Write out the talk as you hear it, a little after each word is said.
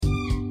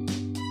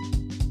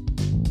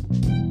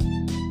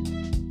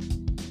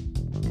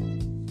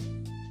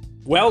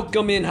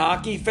Welcome in,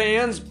 hockey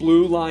fans.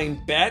 Blue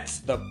Line Bets,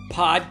 the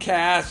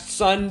podcast,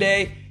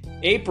 Sunday,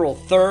 April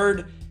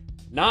 3rd.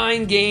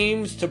 9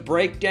 games to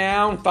break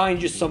down, find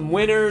you some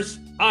winners.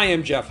 I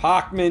am Jeff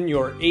Hockman,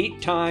 your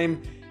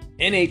 8-time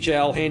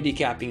NHL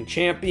handicapping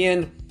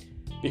champion.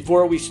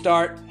 Before we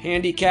start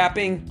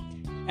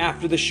handicapping,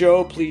 after the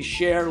show, please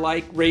share,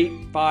 like, rate,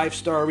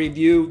 5-star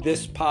review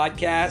this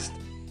podcast.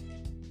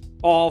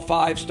 All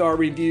 5-star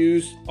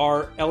reviews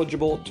are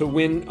eligible to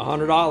win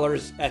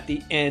 $100 at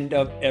the end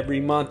of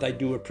every month. I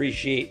do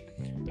appreciate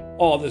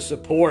all the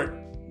support.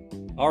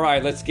 All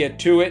right, let's get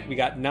to it. We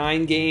got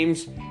 9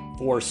 games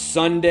for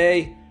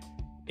Sunday,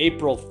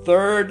 April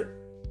 3rd.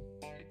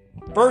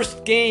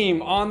 First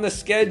game on the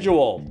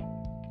schedule.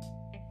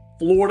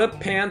 Florida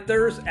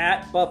Panthers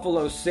at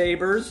Buffalo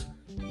Sabres.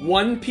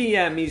 1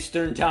 p.m.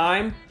 Eastern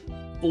Time.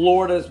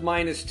 Florida's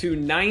minus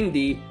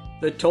 290.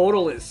 The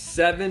total is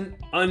 7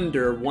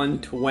 under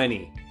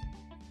 120.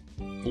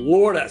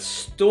 Florida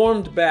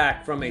stormed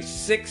back from a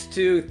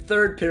 6-2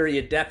 third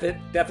period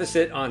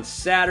deficit on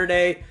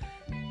Saturday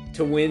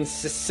to win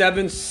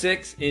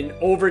 7-6 in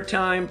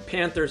overtime.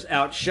 Panthers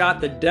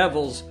outshot the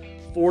Devils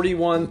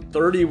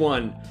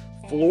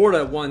 41-31.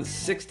 Florida won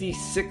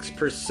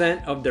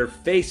 66% of their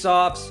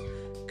faceoffs.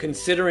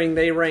 Considering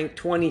they ranked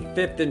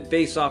 25th in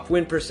faceoff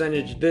win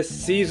percentage this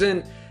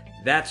season,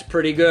 that's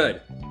pretty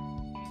good.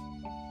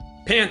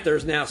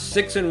 Panthers now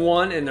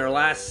 6-1 in their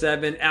last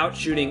 7,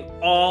 outshooting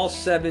all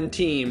 7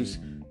 teams,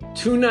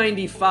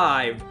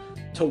 295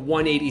 to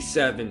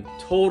 187.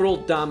 Total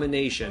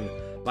domination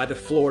by the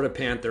Florida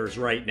Panthers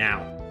right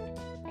now.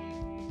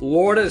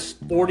 Florida's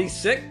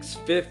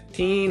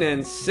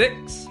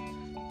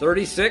 46-15-6,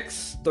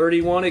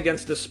 36-31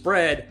 against the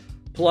spread,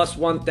 plus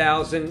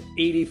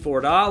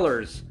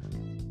 $1,084.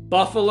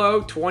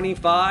 Buffalo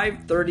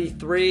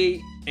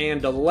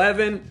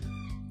 25-33-11.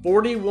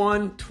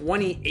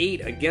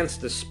 41-28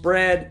 against the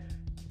spread,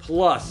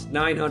 plus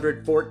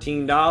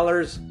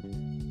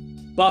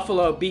 $914.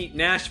 Buffalo beat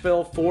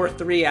Nashville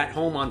 4-3 at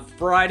home on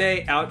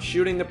Friday,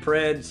 outshooting the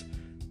Preds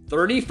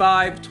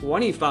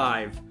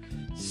 35-25.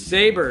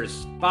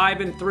 Sabres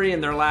 5-3 in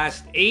their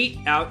last 8,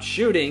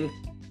 outshooting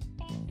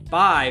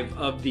 5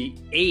 of the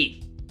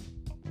 8.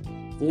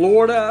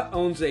 Florida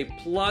owns a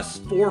plus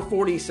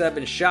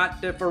 447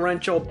 shot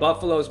differential.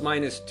 Buffalo's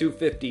minus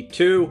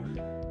 252.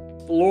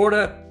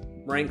 Florida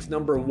ranks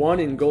number 1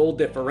 in goal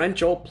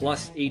differential,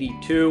 plus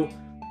 82.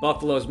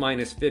 Buffalo's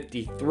minus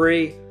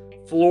 53.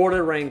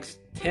 Florida ranks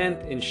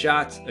 10th in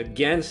shots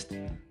against.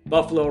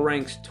 Buffalo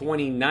ranks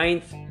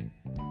 29th.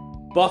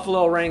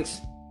 Buffalo ranks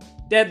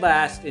dead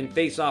last in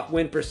face-off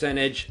win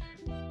percentage.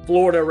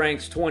 Florida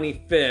ranks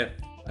 25th.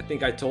 I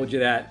think I told you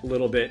that a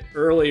little bit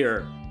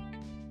earlier.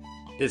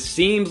 This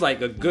seems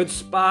like a good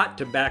spot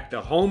to back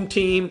the home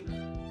team.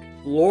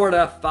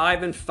 Florida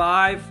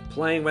 5-5,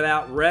 playing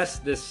without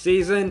rest this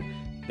season.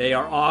 They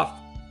are off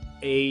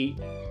a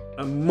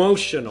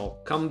emotional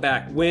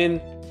comeback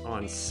win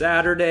on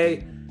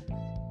Saturday.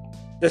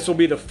 This will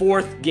be the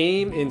 4th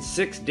game in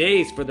 6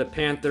 days for the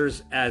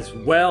Panthers as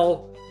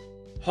well.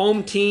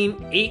 Home team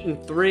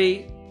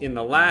 8-3 in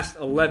the last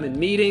 11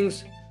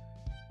 meetings.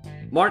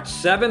 March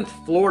 7th,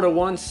 Florida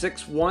won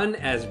 6-1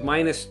 as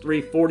minus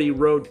 340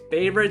 road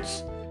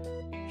favorites.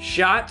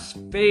 Shots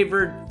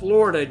favored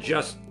Florida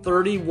just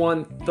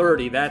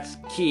 31-30. That's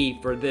key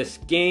for this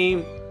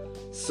game.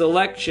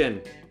 Selection,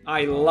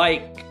 I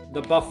like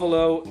the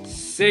Buffalo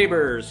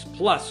Sabres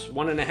plus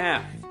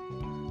 1.5,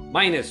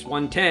 minus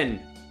 110.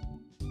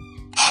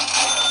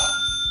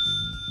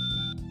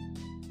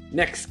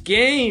 Next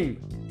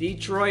game,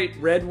 Detroit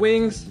Red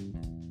Wings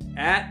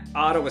at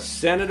Ottawa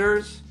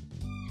Senators,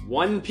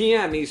 1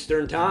 p.m.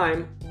 Eastern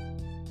Time.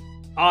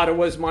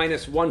 Ottawa's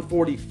minus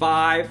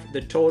 145.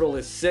 The total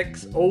is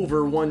 6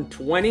 over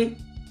 120.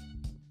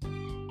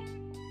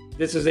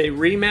 This is a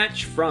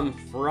rematch from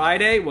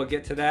Friday. We'll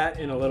get to that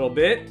in a little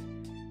bit.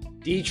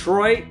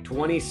 Detroit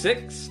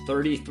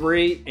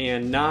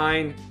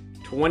 26-33-9,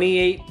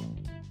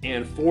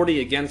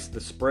 28-40 against the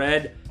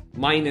spread,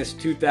 minus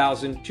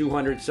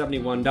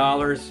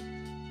 $2,271.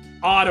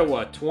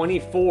 Ottawa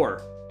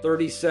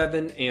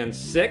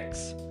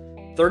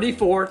 24-37-6,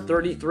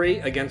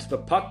 34-33 against the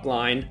puck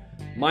line,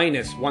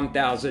 minus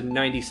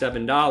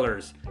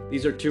 $1,097.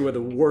 These are 2 of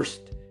the worst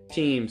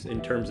teams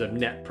in terms of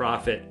net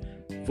profit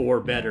for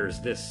bettors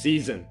this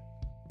season.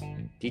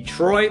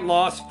 Detroit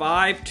lost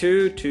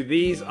 5-2 to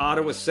these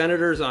Ottawa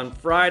Senators on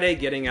Friday,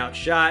 getting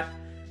outshot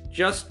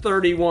just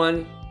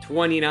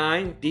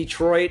 31-29.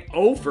 Detroit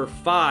 0 for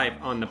 5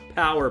 on the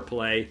power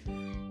play.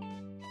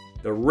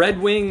 The Red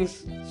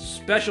Wings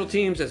special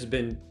teams has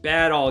been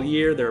bad all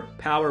year. Their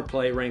power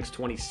play ranks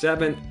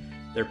 27th.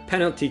 Their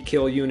penalty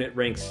kill unit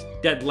ranks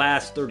dead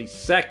last,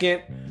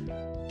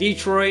 32nd.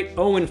 Detroit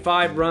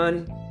 0-5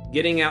 run,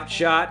 getting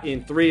outshot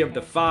in 3 of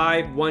the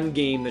 5. One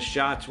game, the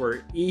shots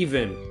were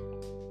even.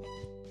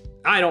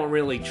 I don't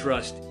really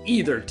trust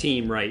either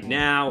team right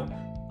now.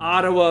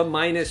 Ottawa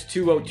minus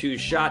 202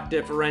 shot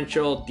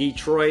differential.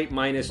 Detroit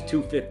minus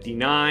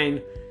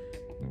 259.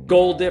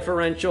 Goal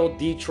differential,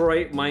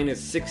 Detroit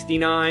minus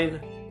 69.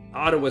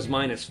 Ottawa's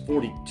minus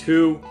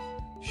 42.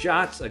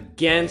 Shots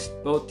against,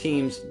 both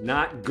teams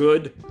not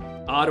good.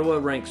 Ottawa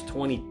ranks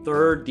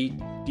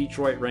 23rd.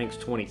 Detroit ranks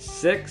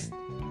 26th.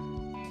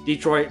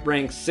 Detroit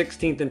ranks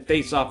 16th in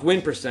face-off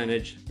win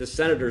percentage. The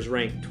Senators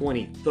rank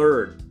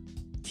 23rd.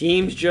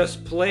 Teams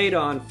just played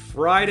on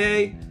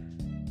Friday.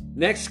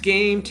 Next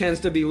game tends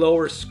to be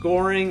lower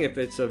scoring if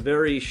it's a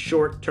very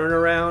short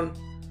turnaround,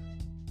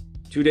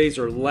 2 days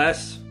or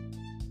less.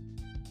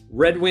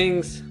 Red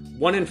Wings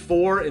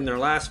 1-4 in their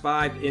last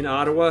 5 in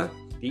Ottawa.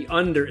 The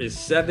under is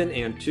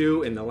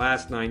 7-2 in the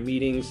last 9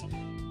 meetings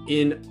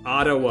in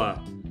Ottawa.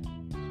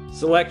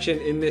 Selection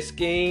in this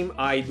game,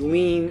 I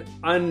lean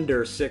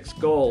under 6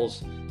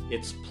 goals.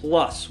 It's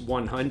plus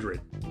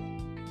 100.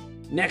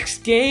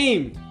 Next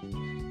game,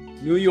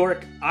 New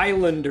York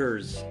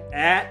Islanders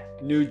at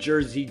New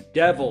Jersey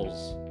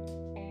Devils.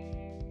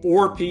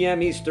 4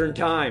 p.m. Eastern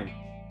Time.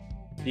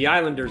 The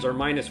Islanders are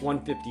minus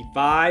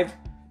 155.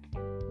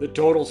 The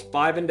total's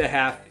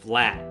 5.5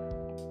 flat.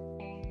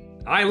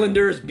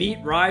 Islanders beat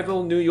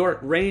rival New York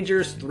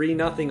Rangers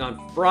 3-0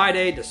 on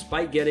Friday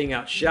despite getting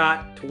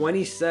outshot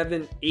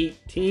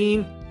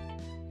 27-18.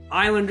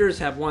 Islanders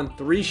have won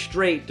 3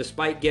 straight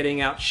despite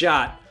getting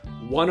outshot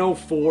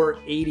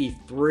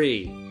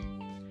 104-83.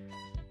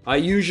 I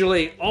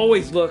usually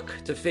always look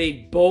to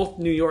fade both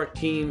New York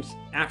teams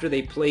after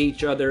they play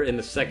each other in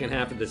the second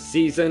half of the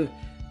season.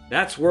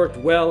 That's worked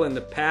well in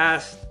the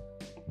past.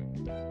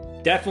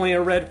 Definitely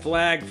a red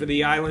flag for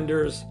the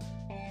Islanders.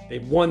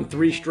 They've won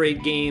 3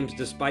 straight games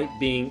despite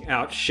being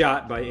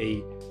outshot by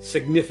a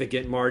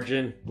significant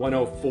margin,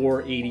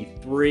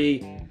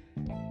 104-83.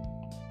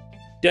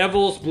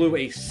 Devils blew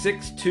a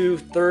 6-2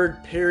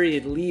 third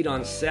period lead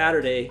on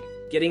Saturday,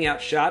 getting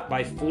outshot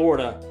by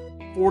Florida,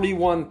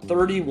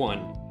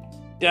 41-31.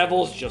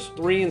 Devils just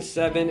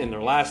 3-7 in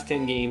their last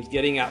 10 games,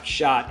 getting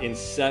outshot in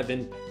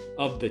 7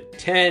 of the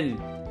 10.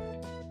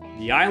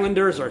 The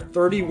Islanders are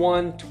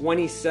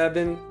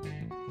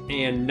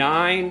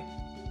 31-27-9.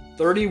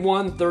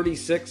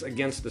 31-36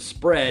 against the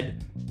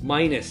spread,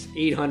 minus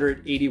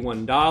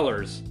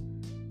 $881.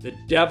 The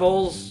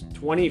Devils,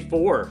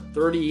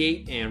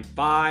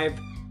 24-38-5,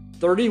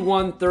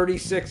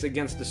 31-36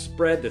 against the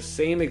spread, the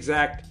same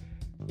exact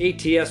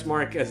ATS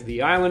mark as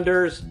the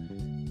Islanders.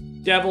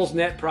 Devils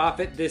net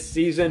profit this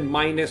season,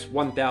 minus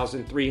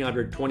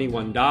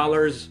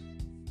 $1,321.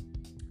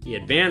 The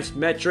advanced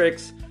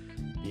metrics,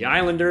 the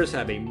Islanders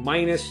have a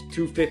minus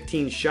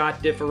 215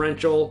 shot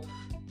differential.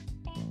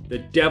 The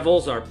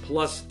Devils are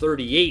plus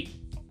 38.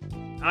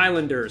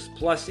 Islanders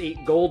plus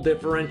 8 goal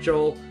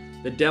differential.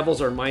 The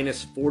Devils are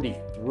minus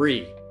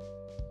 43.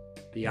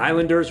 The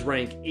Islanders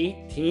rank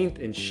 18th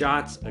in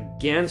shots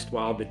against,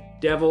 while the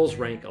Devils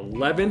rank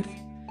 11th.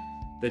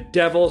 The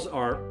Devils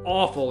are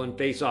awful in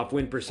face-off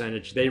win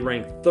percentage. They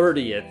rank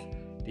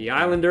 30th. The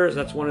Islanders,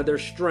 that's one of their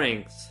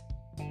strengths.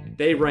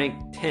 They rank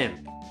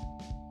 10th.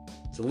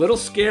 It's a little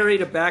scary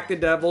to back the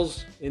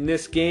Devils in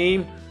this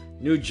game.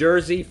 New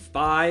Jersey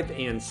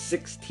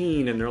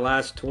 5-16 in their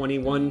last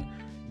 21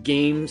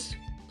 games,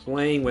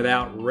 playing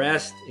without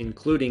rest,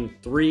 including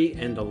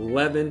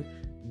 3-11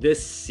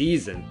 this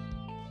season.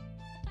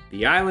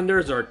 The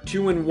Islanders are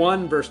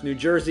 2-1 versus New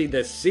Jersey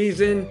this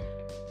season.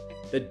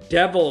 The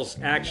Devils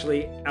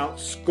actually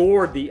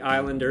outscored the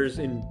Islanders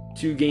in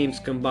 2 games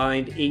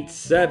combined,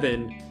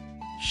 8-7.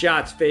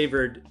 Shots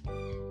favored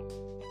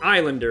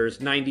Islanders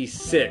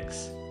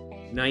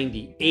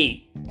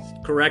 96-98.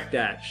 Correct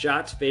that.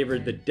 Shots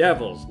favored the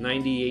Devils,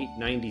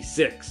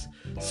 98-96.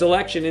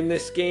 Selection in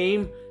this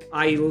game,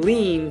 I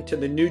lean to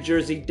the New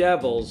Jersey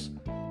Devils,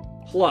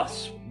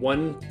 plus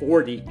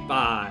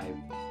 145.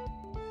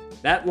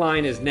 That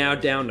line is now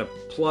down to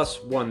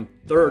plus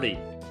 130.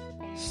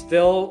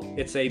 Still,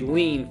 it's a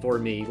lean for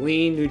me.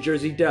 Lean New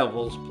Jersey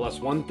Devils, plus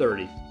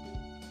 130.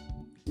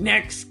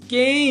 Next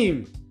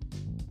game,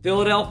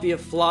 Philadelphia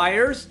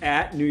Flyers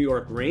at New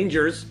York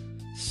Rangers,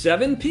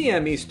 7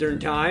 p.m. Eastern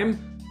Time.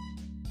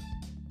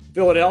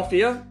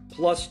 Philadelphia,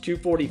 plus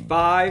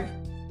 245.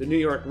 The New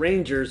York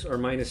Rangers are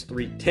minus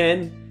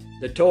 310.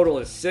 The total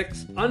is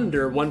 6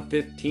 under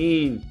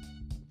 115.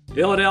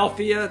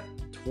 Philadelphia,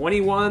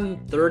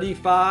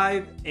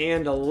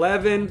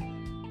 21-35-11.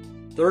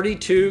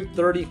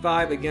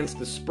 32-35 against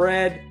the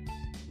spread,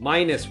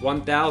 minus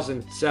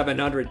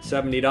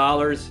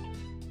 $1,770.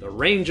 The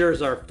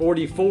Rangers are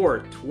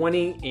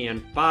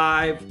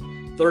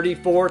 44-20-5.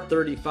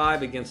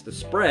 34-35 against the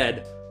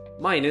spread,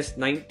 minus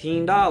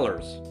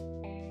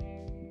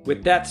 $19.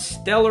 With that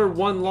stellar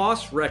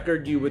one-loss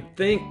record, you would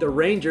think the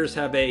Rangers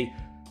have a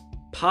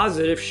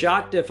positive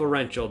shot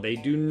differential. They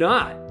do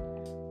not.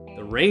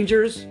 The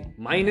Rangers,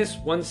 minus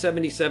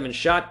 177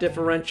 shot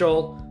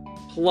differential,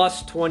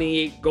 plus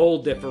 28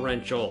 goal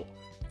differential.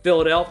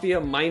 Philadelphia,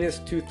 minus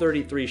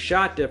 233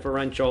 shot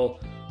differential,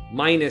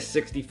 minus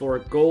 64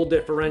 goal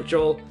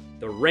differential.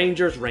 The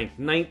Rangers rank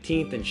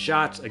 19th in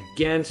shots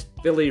against.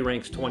 Philly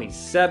ranks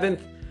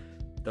 27th.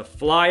 The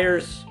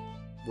Flyers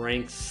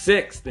rank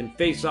 6th in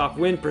face-off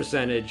win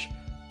percentage.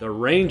 The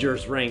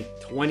Rangers rank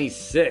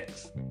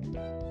 26th.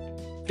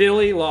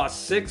 Philly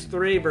lost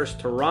 6-3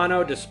 versus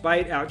Toronto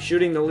despite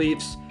outshooting the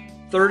Leafs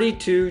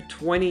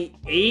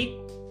 32-28.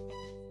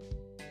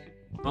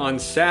 On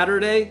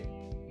Saturday,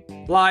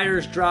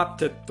 Flyers dropped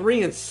to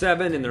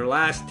 3-7 in their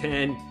last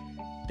 10.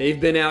 They've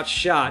been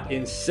outshot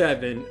in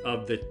 7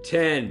 of the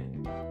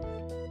 10.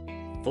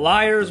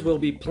 Flyers will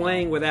be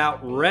playing without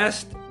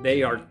rest.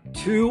 They are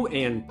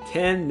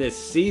 2-10 this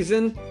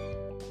season.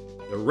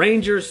 The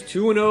Rangers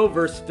 2-0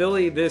 versus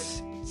Philly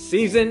this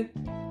season,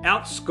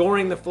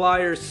 outscoring the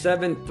Flyers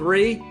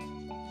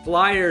 7-3.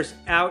 Flyers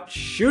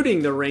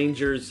outshooting the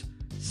Rangers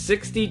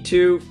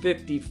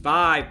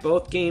 62-55.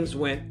 Both games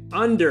went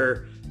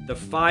under the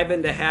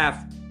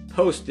 5.5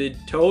 posted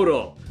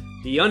total.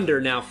 The under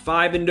now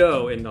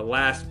 5-0 in the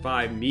last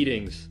 5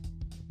 meetings.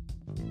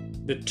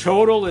 The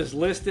total is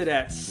listed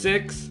at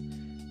 6,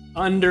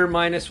 under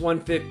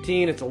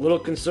 -115. It's a little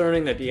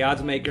concerning that the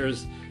odds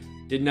makers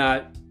did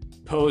not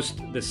post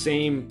the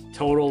same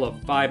total of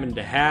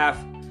 5.5.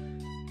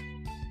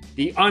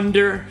 The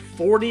under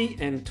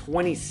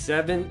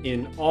 40-27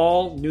 in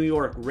all New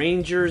York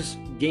Rangers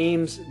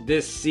games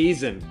this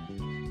season.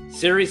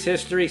 Series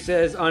history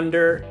says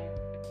under.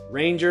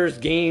 Rangers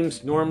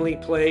games normally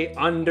play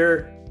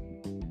under.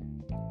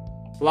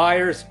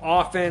 Flyers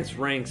offense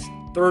ranks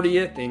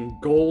 30th in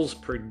goals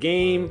per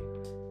game.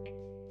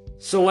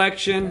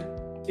 Selection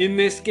in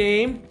this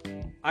game,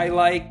 I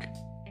like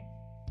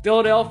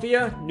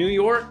Philadelphia, New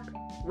York,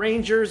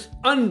 Rangers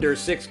under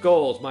 6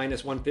 goals,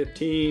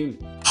 -115.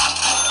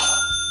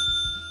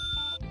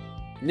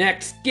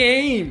 Next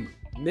game,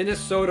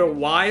 Minnesota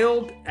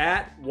Wild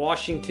at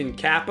Washington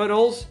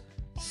Capitals,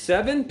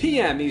 7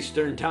 p.m.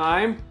 Eastern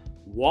Time.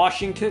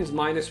 Washington's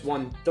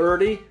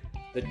 -130.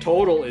 The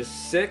total is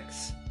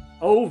 6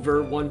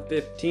 over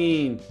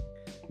 115.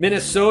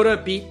 Minnesota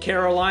beat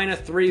Carolina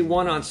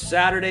 3-1 on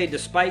Saturday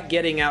despite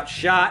getting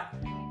outshot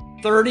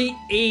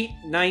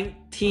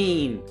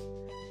 38-19.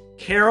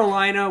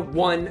 Carolina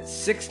won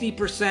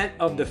 60%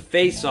 of the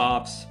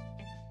faceoffs.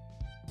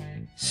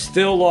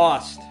 Still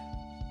lost.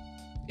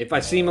 If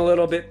I seem a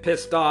little bit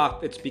pissed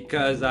off, it's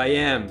because I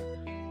am.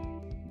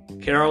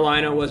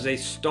 Carolina was a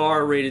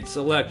star-rated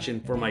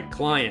selection for my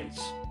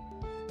clients.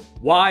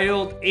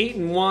 Wild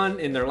 8-1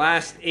 in their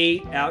last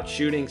 8,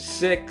 outshooting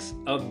 6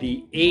 of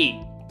the 8.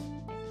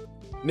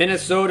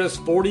 Minnesota's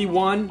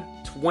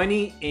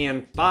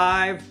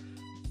 41-20-5,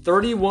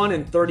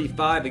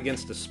 31-35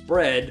 against the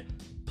spread,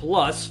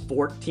 plus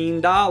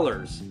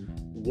 $14.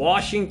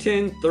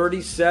 Washington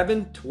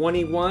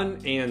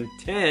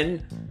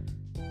 37-21-10,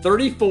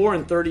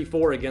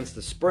 34-34 against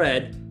the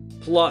spread,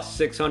 plus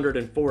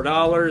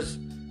 $604.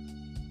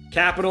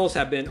 Capitals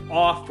have been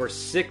off for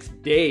 6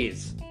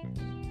 days.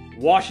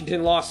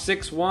 Washington lost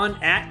 6-1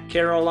 at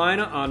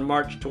Carolina on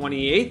March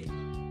 28th.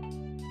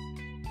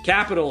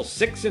 Capitals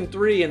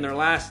 6-3 in their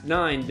last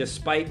 9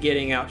 despite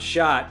getting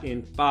outshot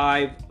in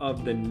 5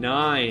 of the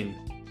 9.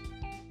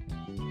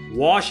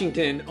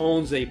 Washington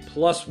owns a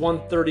plus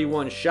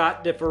 131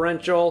 shot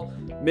differential.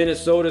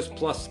 Minnesota's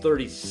plus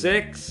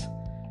 36.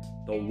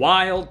 The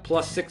Wild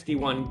plus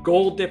 61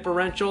 goal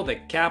differential. The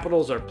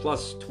Capitals are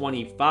plus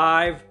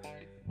 25.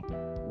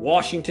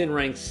 Washington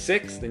ranks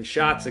 6th in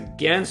shots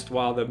against,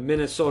 while the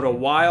Minnesota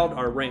Wild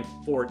are ranked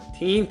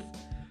 14th.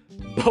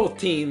 Both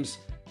teams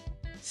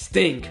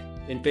stink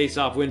in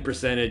face-off win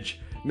percentage.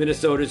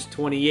 Minnesota's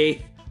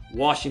 28th,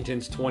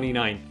 Washington's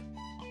 29th.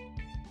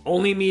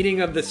 Only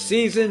meeting of the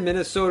season,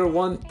 Minnesota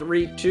won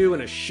 3-2 in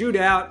a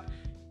shootout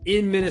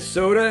in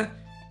Minnesota.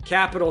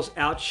 Capitals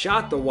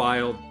outshot the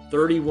Wild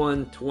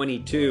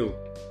 31-22.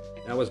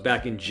 That was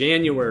back in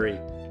January.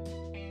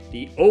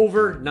 The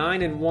over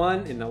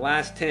 9-1 in the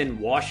last 10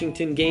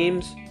 Washington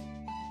games.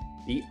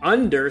 The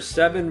under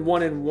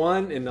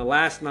 7-1-1 in the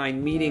last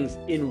 9 meetings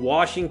in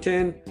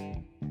Washington.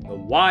 The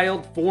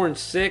Wild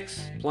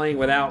 4-6 playing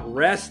without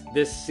rest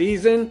this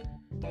season.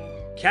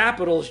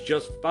 Capitals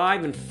just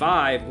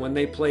 5-5 when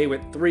they play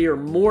with 3 or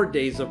more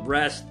days of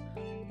rest.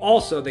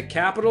 Also, the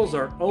Capitals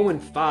are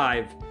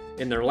 0-5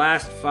 in their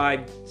last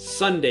 5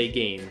 Sunday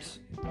games.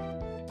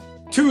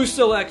 2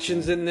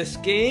 selections in this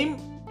game.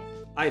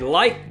 I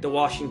like the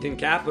Washington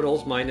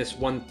Capitals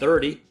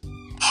 -130.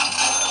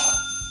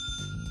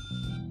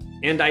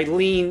 And I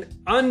lean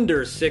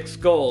under 6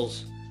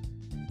 goals,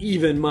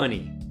 even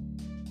money.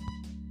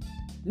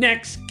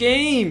 Next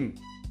game,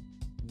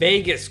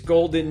 Vegas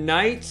Golden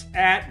Knights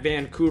at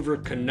Vancouver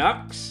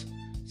Canucks,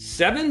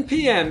 7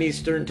 p.m.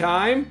 Eastern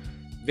Time.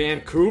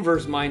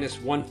 Vancouver's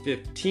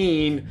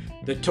 -115.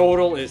 The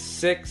total is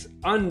 6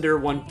 under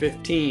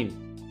 115.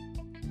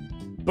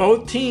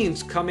 Both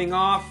teams coming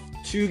off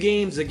 2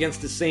 games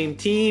against the same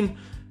team,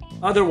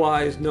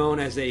 otherwise known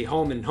as a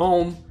home and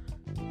home.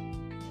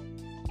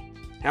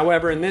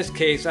 However, in this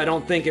case, I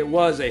don't think it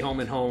was a home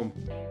and home.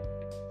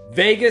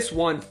 Vegas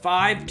won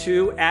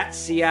 5-2 at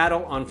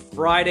Seattle on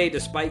Friday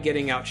despite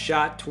getting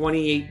outshot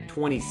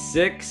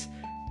 28-26.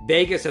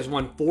 Vegas has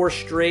won 4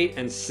 straight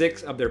and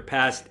 6 of their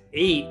past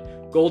 8.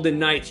 Golden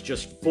Knights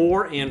just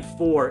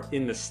 4-4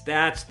 in the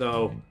stats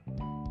though.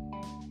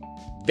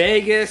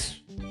 Vegas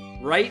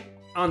right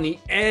on the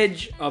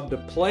edge of the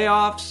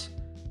playoffs.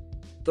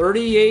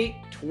 38,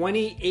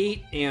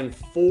 28, and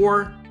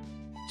 4,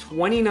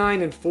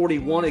 29 and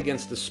 41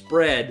 against the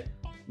spread,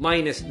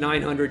 minus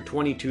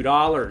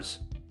 $922.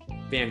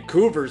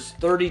 Vancouver's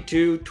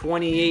 32,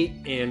 28,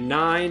 and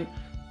 9,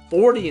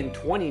 40 and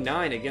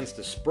 29 against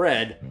the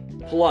spread,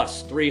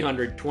 plus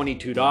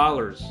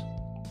 $322.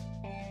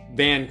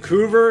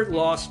 Vancouver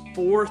lost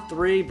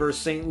 4-3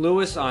 versus St.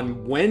 Louis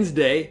on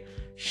Wednesday.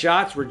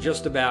 Shots were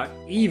just about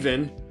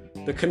even.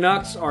 The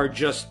Canucks are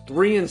just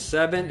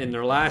 3-7 in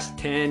their last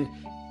 10,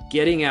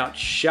 getting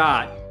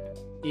outshot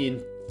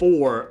in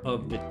 4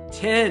 of the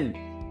 10,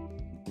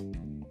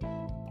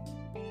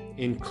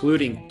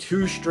 including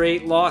 2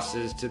 straight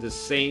losses to the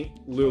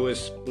St.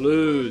 Louis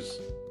Blues.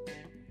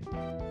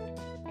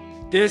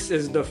 This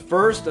is the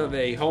first of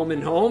a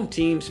home-and-home.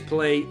 Teams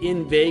play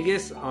in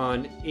Vegas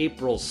on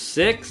April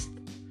 6th.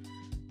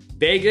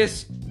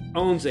 Vegas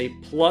owns a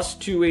plus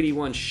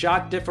 281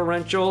 shot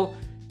differential.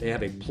 They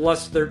have a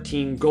plus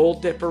 13 goal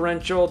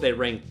differential. They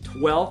rank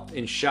 12th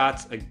in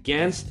shots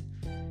against.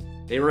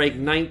 They rank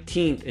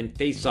 19th in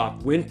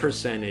face-off win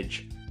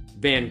percentage.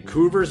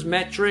 Vancouver's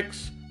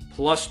metrics,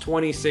 plus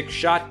 26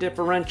 shot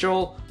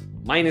differential,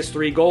 minus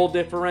 3 goal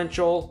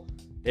differential.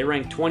 They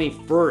rank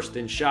 21st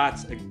in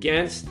shots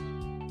against.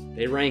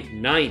 They rank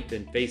 9th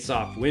in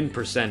face-off win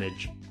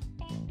percentage.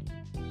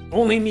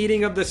 Only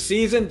meeting of the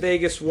season,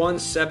 Vegas won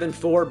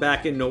 7-4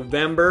 back in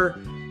November.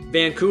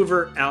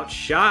 Vancouver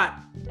outshot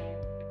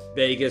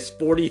Vegas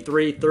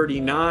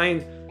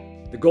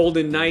 43-39. The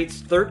Golden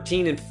Knights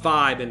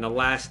 13-5 in the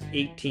last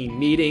 18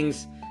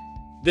 meetings.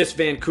 This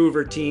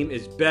Vancouver team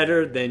is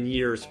better than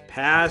years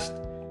past.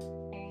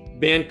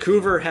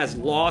 Vancouver has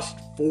lost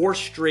 4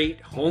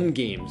 straight home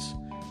games.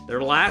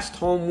 Their last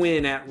home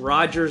win at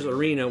Rogers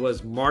Arena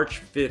was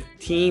March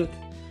 15th.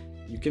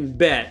 You can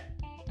bet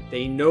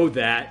they know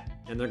that,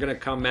 and they're going to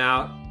come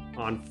out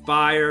on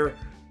fire.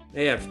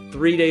 They have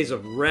 3 days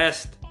of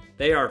rest.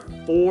 They are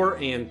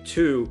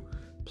 4-2,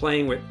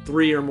 playing with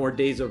 3 or more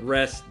days of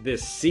rest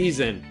this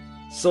season.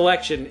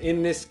 Selection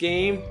in this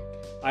game,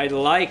 I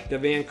like the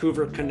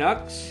Vancouver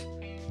Canucks,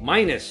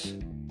 minus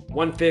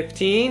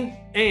 115,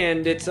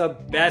 and it's a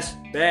best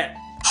bet.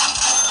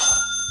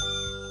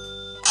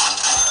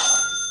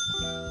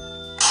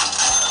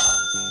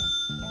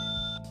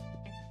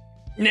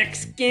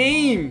 Next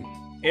game,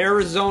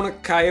 Arizona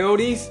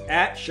Coyotes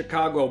at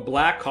Chicago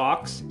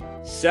Blackhawks,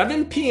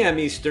 7 p.m.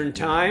 Eastern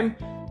Time.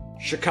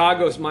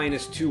 Chicago's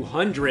minus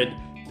 200.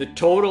 The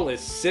total is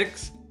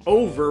 6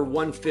 over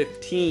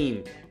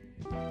 115.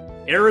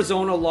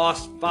 Arizona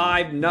lost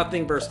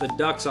 5-0 versus the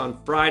Ducks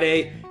on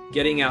Friday,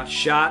 getting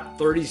outshot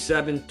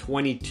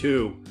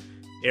 37-22.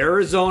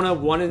 Arizona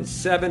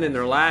 1-7 in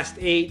their last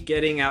 8,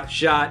 getting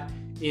outshot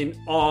in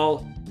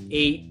all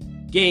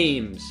 8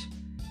 games.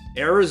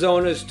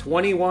 Arizona's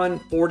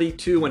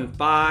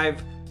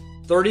 21-42-5,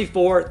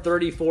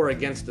 34-34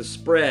 against the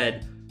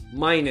spread,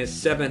 minus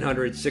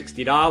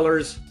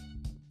 $760.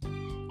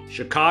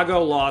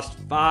 Chicago lost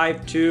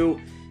 5-2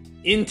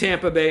 in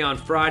Tampa Bay on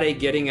Friday,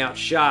 getting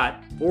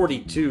outshot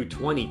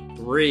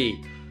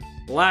 42-23.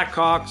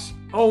 Blackhawks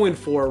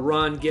 0-4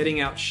 run, getting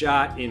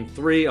outshot in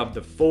 3 of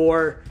the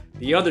 4.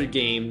 The other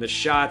game, the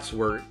shots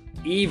were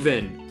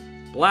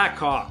even.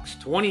 Blackhawks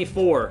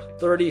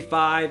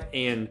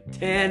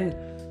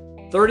 24-35-10.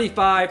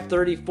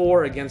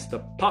 35-34 against the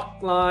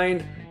puck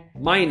line,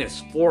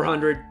 minus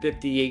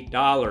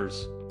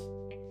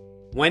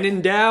 $458. When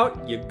in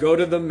doubt, you go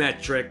to the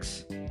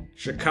metrics.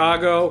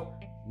 Chicago,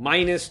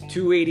 minus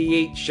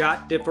 288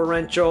 shot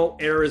differential.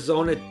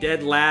 Arizona,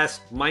 dead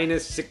last,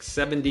 minus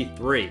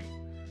 673.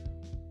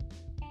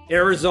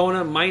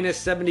 Arizona, minus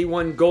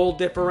 71 goal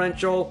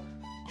differential.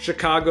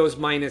 Chicago's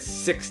minus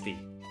 60.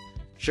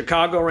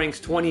 Chicago ranks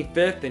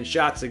 25th in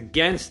shots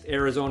against.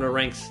 Arizona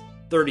ranks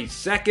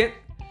 32nd.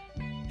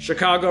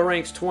 Chicago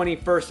ranks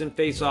 21st in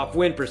face-off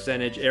win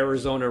percentage.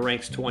 Arizona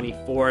ranks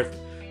 24th.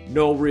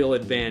 No real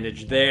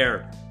advantage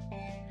there.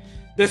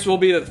 This will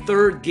be the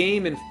 3rd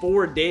game in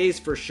 4 days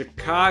for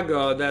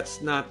Chicago.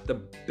 That's not the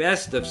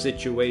best of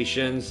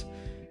situations.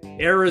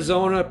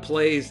 Arizona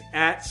plays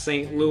at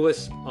St.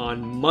 Louis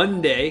on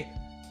Monday.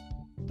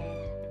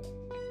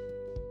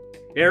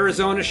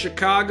 Arizona,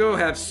 Chicago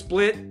have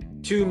split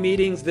 2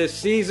 meetings this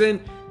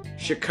season.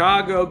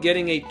 Chicago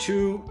getting a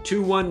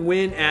 2-1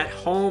 win at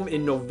home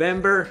in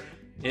November,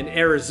 and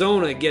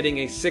Arizona getting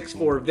a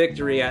 6-4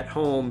 victory at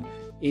home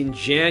in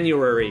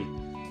January.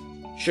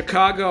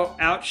 Chicago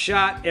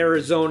outshot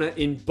Arizona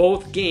in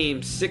both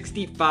games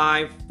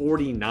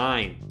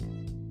 65-49.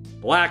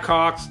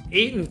 Blackhawks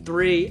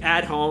 8-3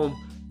 at home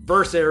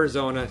versus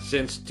Arizona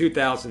since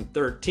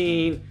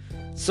 2013.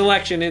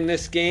 Selection in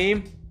this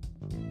game,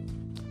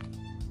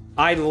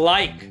 I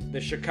like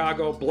the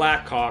Chicago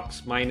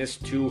Blackhawks minus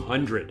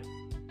 200.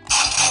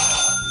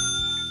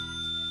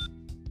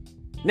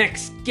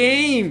 Next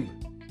game,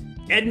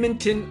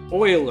 Edmonton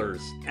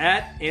Oilers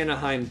at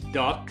Anaheim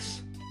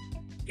Ducks.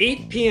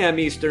 8 p.m.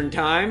 Eastern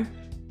Time.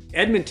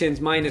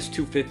 Edmonton's minus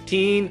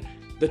 215.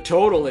 The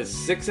total is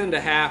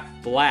 6.5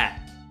 flat.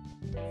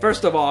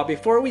 First of all,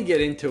 before we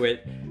get into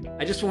it,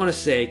 I just want to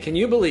say, can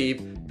you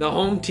believe The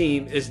home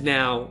team is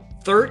now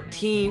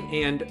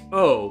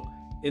 13-0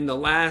 in the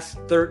last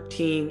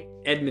 13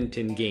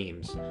 Edmonton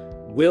games.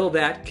 Will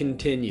that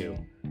continue?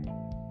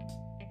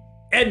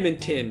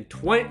 Edmonton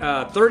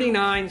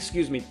 39,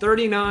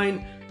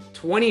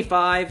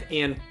 25,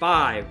 and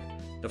 5.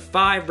 The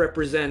 5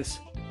 represents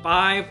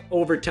 5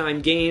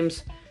 overtime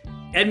games.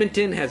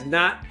 Edmonton has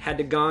not had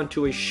to gone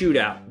to a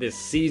shootout this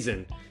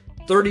season.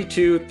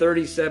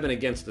 32-37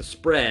 against the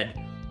spread,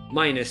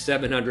 minus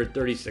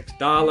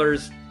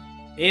 $736.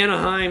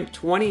 Anaheim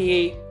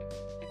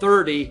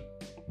 28-30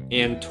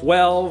 and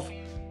 12.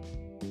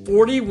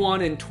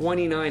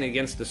 41-29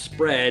 against the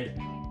spread,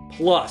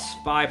 plus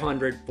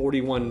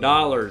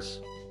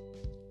 $541.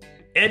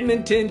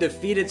 Edmonton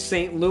defeated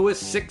St.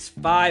 Louis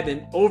 6-5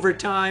 in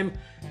overtime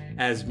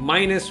as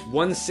minus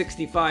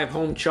 165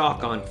 home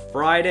chalk on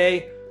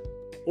Friday.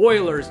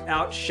 Oilers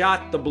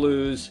outshot the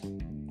Blues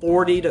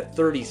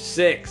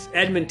 40-36.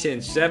 Edmonton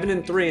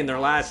 7-3 in their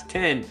last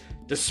 10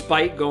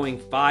 despite going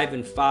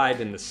 5-5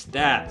 in the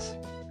stats.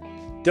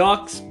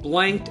 Ducks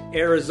blanked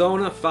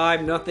Arizona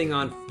 5-0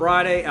 on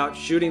Friday,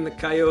 outshooting the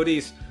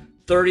Coyotes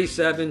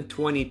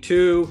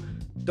 37-22.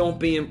 Don't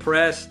be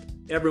impressed.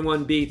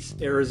 Everyone beats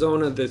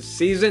Arizona this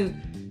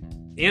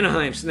season.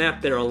 Anaheim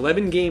snapped their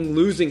 11-game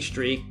losing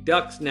streak.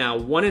 Ducks now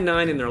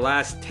 1-9 in their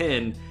last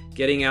 10,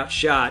 getting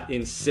outshot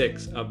in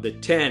 6 of the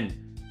 10.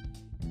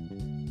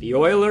 The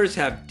Oilers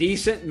have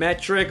decent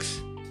metrics.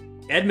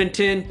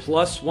 Edmonton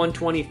plus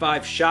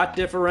 125 shot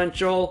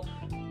differential,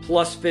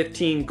 plus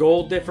 15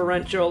 goal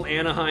differential.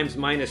 Anaheim's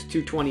minus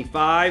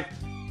 225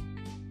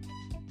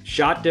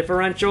 shot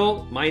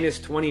differential, minus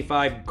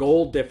 25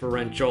 goal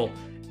differential.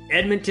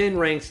 Edmonton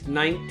ranks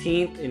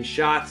 19th in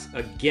shots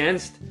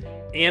against.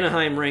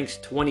 Anaheim ranks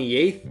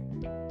 28th.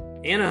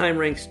 Anaheim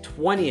ranks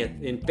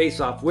 20th in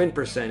face-off win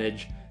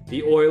percentage.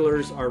 The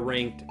Oilers are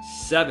ranked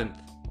 7th.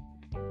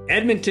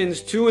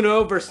 Edmonton's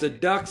 2-0 versus the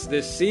Ducks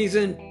this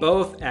season,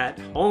 both at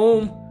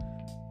home.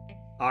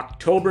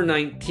 October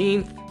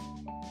 19th,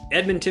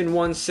 Edmonton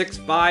won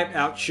 6-5,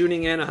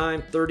 outshooting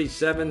Anaheim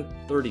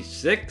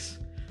 37-36.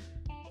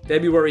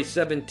 February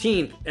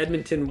 17th,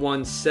 Edmonton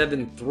won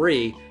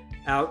 7-3,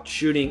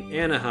 outshooting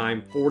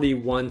Anaheim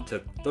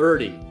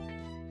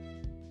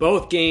 41-30.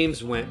 Both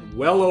games went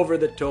well over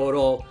the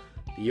total.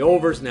 The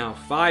over's now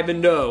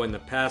 5-0 in the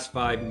past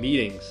 5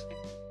 meetings.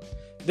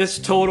 This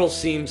total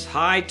seems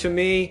high to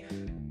me.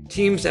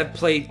 Teams have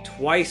played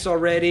twice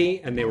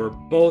already, and they were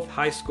both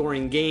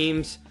high-scoring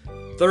games.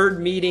 Third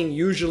meeting,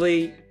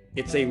 usually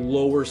it's a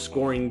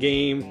lower-scoring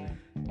game.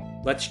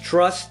 Let's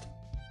trust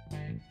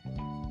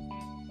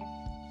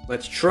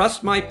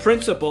my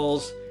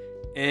principles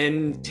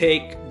and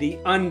take the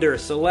under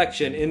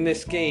selection in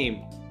this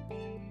game.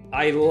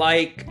 I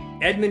like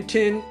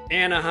Edmonton,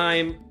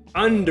 Anaheim,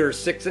 under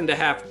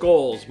 6.5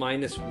 goals,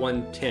 minus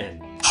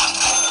 110.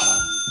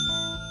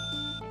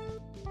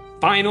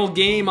 Final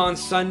game on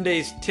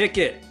Sunday's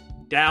ticket.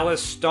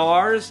 Dallas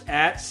Stars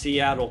at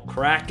Seattle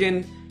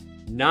Kraken,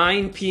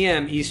 9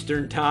 p.m.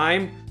 Eastern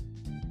Time.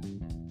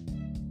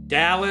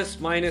 Dallas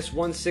minus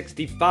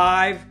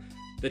 165.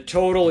 The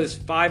total is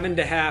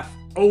 5.5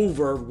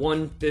 over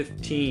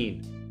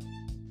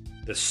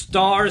 115. The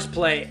Stars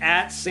play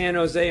at San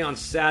Jose on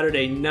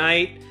Saturday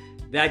night.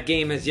 That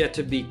game has yet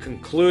to be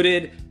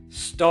concluded.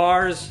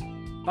 Stars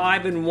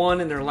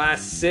 5-1 in their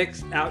last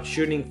 6,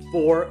 outshooting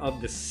 4 of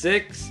the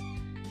 6.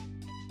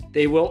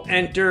 They will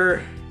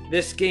enter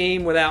this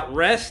game without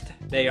rest.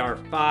 They are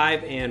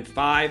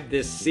 5-5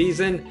 this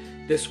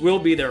season. This will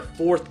be their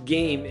 4th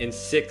game in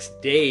 6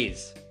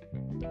 days.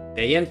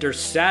 They enter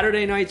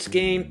Saturday night's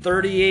game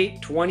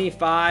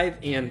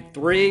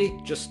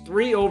 38-25-3. Just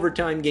 3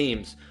 overtime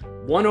games.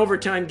 1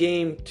 overtime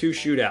game, 2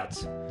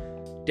 shootouts.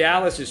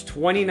 Dallas is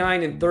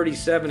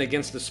 29-37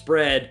 against the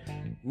spread,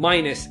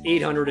 minus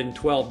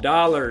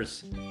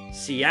 $812.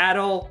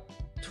 Seattle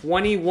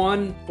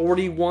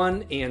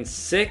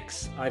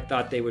 21-41-6. I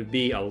thought they would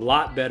be a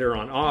lot better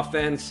on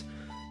offense.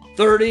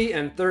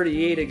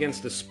 30-38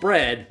 against the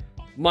spread,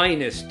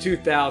 minus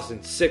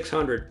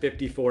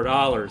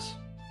 $2,654.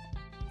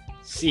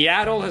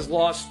 Seattle has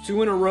lost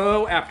 2 in a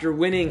row after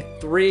winning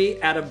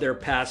 3 out of their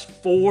past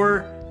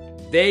 4.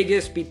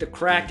 Vegas beat the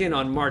Kraken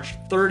on March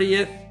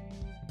 30th.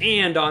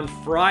 And on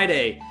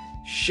Friday,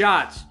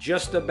 shots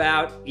just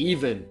about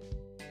even.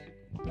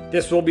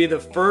 This will be the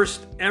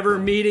first ever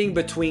meeting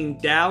between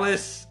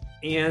Dallas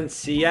and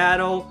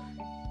Seattle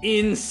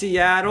in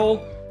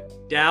Seattle.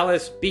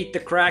 Dallas beat the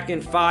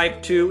Kraken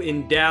 5-2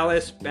 in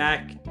Dallas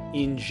back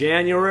in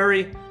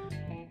January.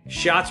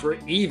 Shots were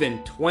even,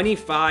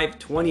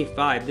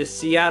 25-25. This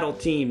Seattle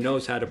team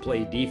knows how to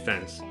play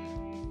defense.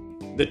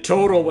 The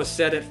total was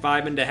set at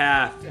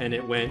 5.5, and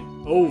it went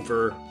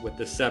over with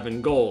the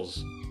 7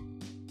 goals.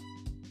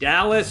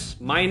 Dallas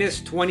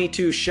minus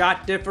 22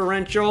 shot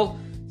differential.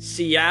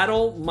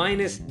 Seattle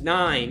minus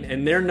 9,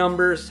 and their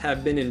numbers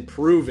have been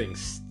improving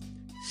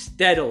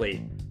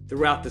steadily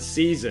throughout the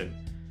season.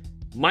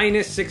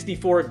 Minus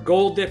 64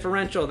 goal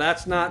differential,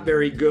 that's not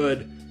very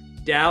good.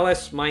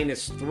 Dallas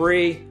minus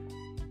 3.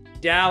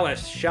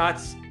 Dallas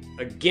shots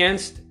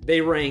against, they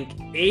rank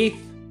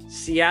 8th.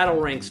 Seattle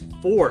ranks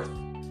 4th.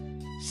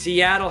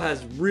 Seattle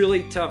has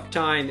really tough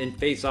time in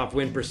face-off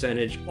win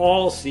percentage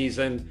all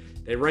season.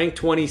 They rank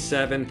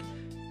 27th.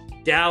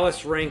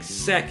 Dallas ranks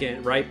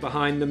 2nd, right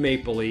behind the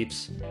Maple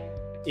Leafs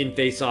in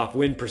face-off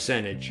win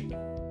percentage.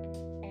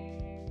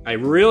 I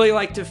really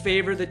like to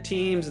favor the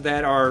teams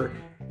that are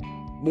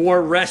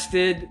more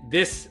rested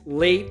this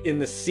late in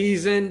the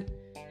season.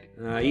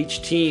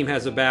 Each team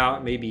has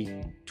about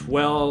maybe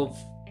 12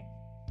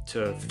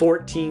 to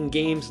 14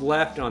 games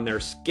left on their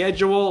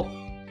schedule.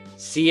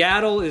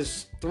 Seattle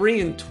is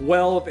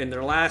 3-12 in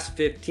their last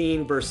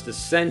 15 versus the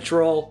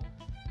Central.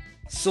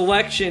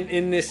 Selection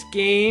in this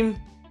game,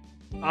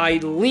 I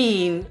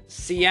lean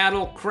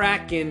Seattle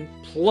Kraken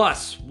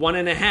plus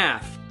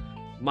 1.5,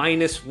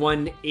 minus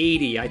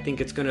 180. I think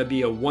it's going to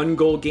be a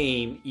 1-goal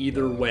game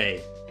either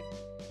way.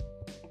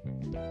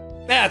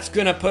 That's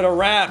going to put a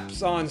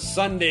wraps on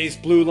Sunday's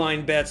Blue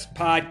Line Bets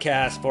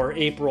podcast for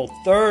April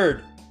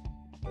 3rd.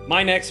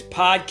 My next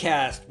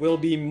podcast will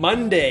be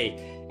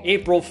Monday,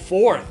 April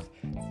 4th.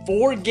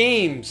 4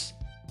 games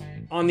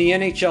on the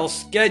NHL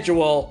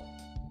schedule.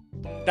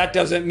 That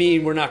doesn't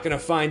mean we're not going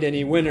to find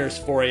any winners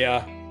for you.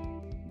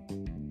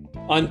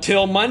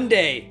 Until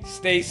Monday,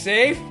 stay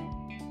safe.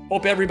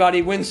 Hope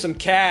everybody wins some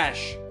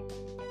cash.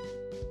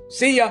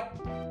 See ya.